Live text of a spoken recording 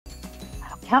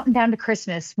counting down to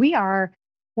Christmas. We are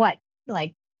what,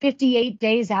 like 58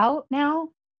 days out now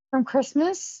from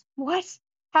Christmas? What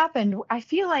happened? I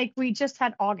feel like we just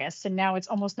had August and now it's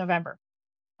almost November.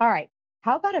 All right.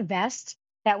 How about a vest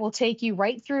that will take you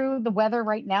right through the weather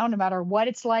right now, no matter what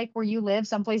it's like where you live?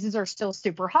 Some places are still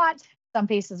super hot. Some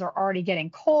places are already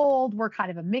getting cold. We're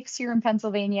kind of a mix here in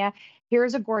Pennsylvania.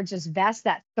 Here's a gorgeous vest,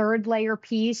 that third layer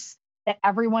piece that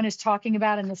everyone is talking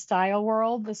about in the style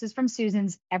world. This is from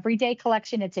Susan's Everyday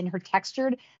Collection. It's in her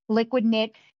textured liquid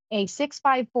knit. A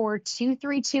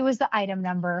 654232 is the item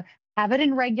number. Have it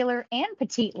in regular and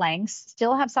petite lengths.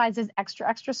 Still have sizes extra,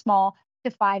 extra small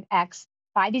to 5X.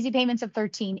 5 easy payments of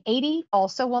 $13.80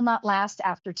 also will not last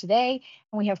after today.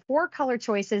 And we have 4 color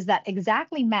choices that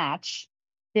exactly match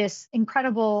this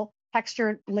incredible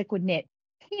textured liquid knit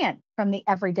pant from the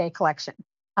Everyday Collection.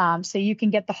 So you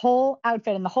can get the whole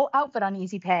outfit, and the whole outfit on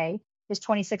Easy Pay is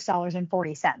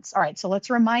 $26.40. All right, so let's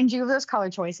remind you of those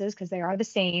color choices because they are the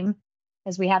same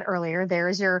as we had earlier. There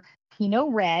is your Pinot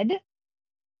Red.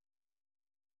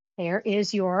 There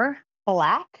is your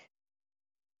black.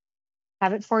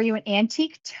 Have it for you an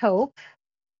antique taupe.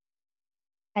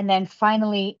 And then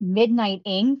finally, Midnight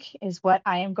Ink is what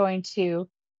I am going to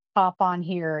pop on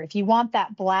here. If you want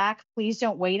that black, please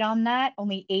don't wait on that.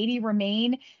 Only 80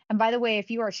 remain. And by the way,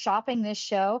 if you are shopping this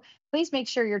show, please make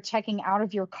sure you're checking out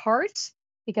of your cart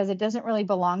because it doesn't really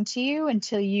belong to you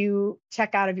until you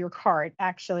check out of your cart.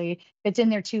 Actually, if it's in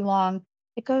there too long,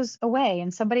 it goes away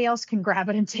and somebody else can grab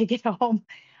it and take it home.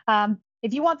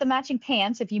 If you want the matching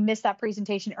pants, if you missed that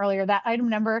presentation earlier, that item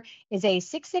number is a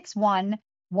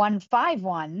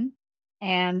 661151.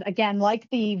 And again, like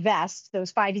the vest,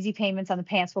 those 5 easy payments on the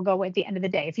pants will go away at the end of the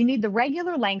day. If you need the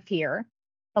regular length here,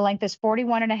 the length is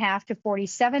 41.5 to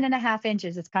 47.5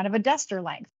 inches. It's kind of a duster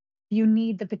length. You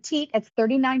need the petite, it's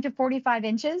 39 to 45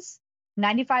 inches,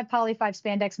 95 poly 5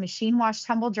 spandex, machine wash,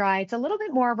 tumble dry. It's a little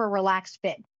bit more of a relaxed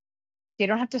fit. You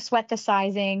don't have to sweat the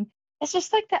sizing. It's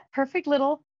just like that perfect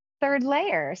little third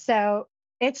layer. So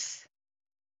it's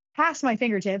past my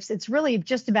fingertips. It's really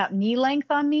just about knee length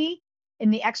on me in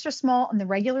the extra small and the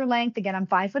regular length. Again, I'm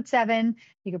 5'7".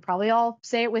 You could probably all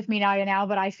say it with me now,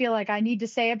 but I feel like I need to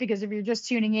say it because if you're just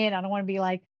tuning in, I don't want to be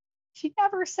like, she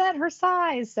never said her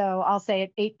size. So I'll say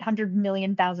it 800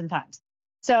 million thousand times.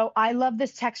 So I love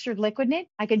this textured liquid knit.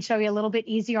 I can show you a little bit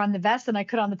easier on the vest than I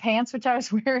could on the pants, which I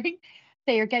was wearing.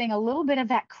 So you're getting a little bit of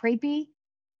that crepey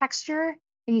texture.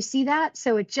 And you see that?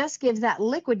 So it just gives that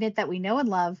liquid knit that we know and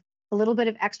love a little bit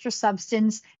of extra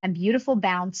substance and beautiful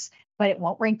bounce, but it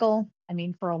won't wrinkle. I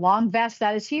mean, for a long vest,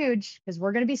 that is huge because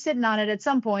we're going to be sitting on it at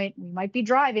some point. We might be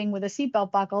driving with a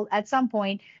seatbelt buckled at some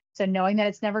point. So knowing that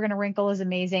it's never going to wrinkle is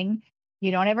amazing.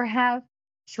 You don't ever have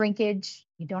shrinkage.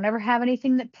 You don't ever have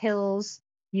anything that pills.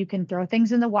 You can throw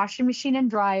things in the washing machine and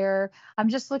dryer. I'm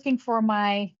just looking for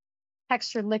my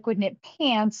textured liquid knit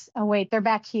pants. Oh, wait, they're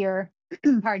back here.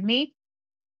 Pardon me.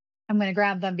 I'm going to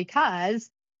grab them because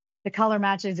the color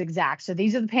match is exact. So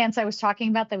these are the pants I was talking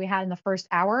about that we had in the first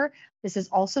hour. This is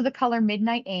also the color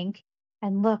Midnight Ink.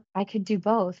 And look, I could do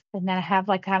both. And then I have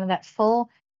like kind of that full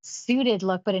suited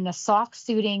look, but in a soft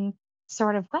suiting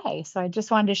sort of way. So I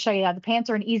just wanted to show you that. The pants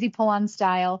are an easy pull-on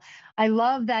style. I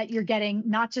love that you're getting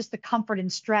not just the comfort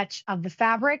and stretch of the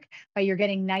fabric, but you're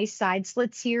getting nice side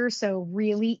slits here. So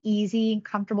really easy and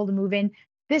comfortable to move in.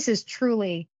 This is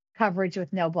truly coverage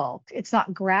with no bulk. It's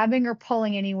not grabbing or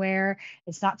pulling anywhere.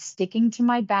 It's not sticking to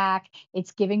my back.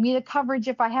 It's giving me the coverage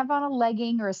if I have on a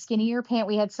legging or a skinnier pant.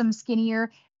 We had some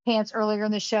skinnier pants earlier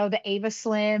in the show, the Ava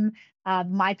Slim,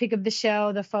 my pick of the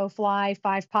show, the Faux Fly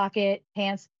 5-pocket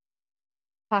pants.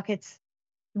 Pockets.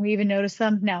 Can we even notice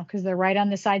them? No, because they're right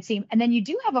on the side seam. And then you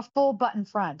do have a full button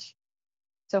front.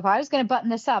 So if I was going to button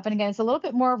this up, and again, it's a little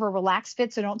bit more of a relaxed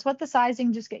fit, so don't sweat the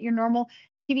sizing, just get your normal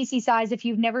QVC size. If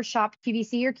you've never shopped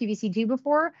QVC or QVC2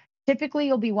 before, typically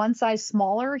you'll be one size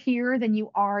smaller here than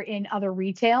you are in other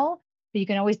retail. But you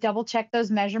can always double check those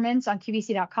measurements on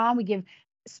QVC.com. We give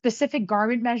specific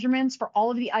garment measurements for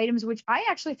all of the items, which I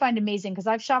actually find amazing because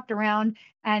I've shopped around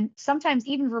and sometimes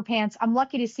even for pants, I'm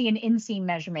lucky to see an inseam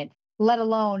measurement, let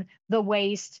alone the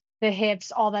waist, the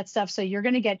hips, all that stuff. So you're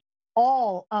going to get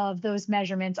all of those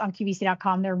measurements on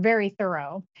QVC.com. They're very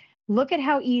thorough. Look at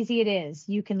how easy it is.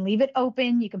 You can leave it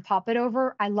open. You can pop it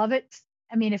over. I love it.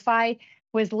 I mean, if I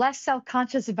was less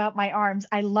self-conscious about my arms,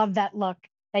 I love that look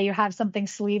that you have something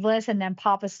sleeveless and then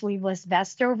pop a sleeveless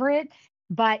vest over it.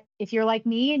 But if you're like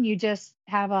me and you just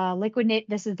have a liquid knit,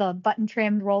 this is the button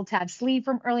trimmed roll tab sleeve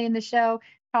from early in the show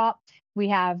top. We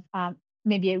have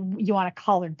maybe you want a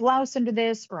collared blouse under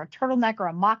this or a turtleneck or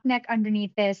a mock neck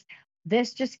underneath this.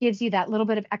 This just gives you that little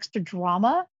bit of extra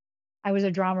drama I was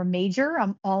a drama major.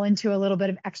 I'm all into a little bit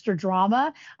of extra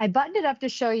drama. I buttoned it up to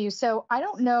show you. So I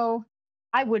don't know,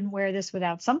 I wouldn't wear this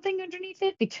without something underneath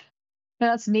it because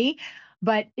that's me.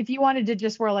 But if you wanted to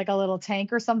just wear like a little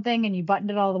tank or something and you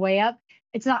buttoned it all the way up,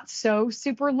 it's not so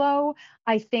super low.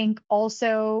 I think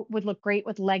also would look great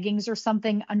with leggings or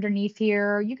something underneath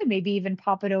here. You could maybe even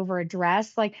pop it over a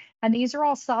dress. Like, and these are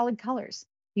all solid colors.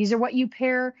 These are what you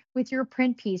pair with your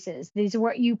print pieces. These are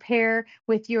what you pair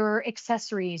with your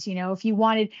accessories. You know, if you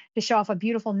wanted to show off a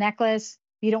beautiful necklace,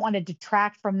 you don't want to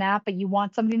detract from that, but you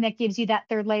want something that gives you that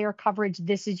third layer coverage.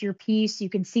 This is your piece. You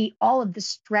can see all of the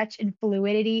stretch and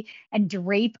fluidity and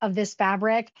drape of this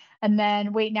fabric. And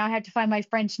then wait, now I have to find my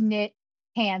French knit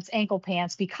pants, ankle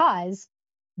pants, because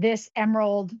this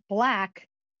emerald black,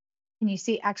 and you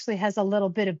see actually has a little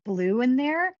bit of blue in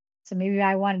there. So maybe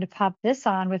I wanted to pop this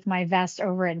on with my vest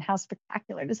over it. And how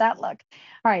spectacular does that look?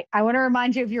 All right, I want to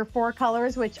remind you of your 4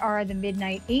 colors, which are the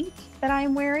midnight ink that I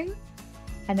am wearing.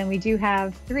 And then we do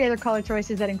have 3 other color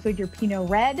choices that include your Pinot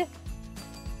Red.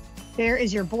 There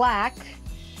is your black.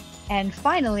 And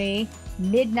finally,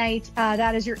 midnight,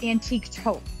 that is your antique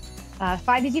taupe.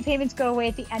 5 easy payments go away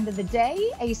at the end of the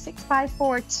day. A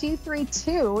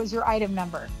 654232 is your item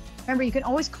number. Remember, you can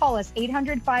always call us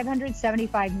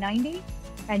 800-500-7590,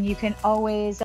 and you can always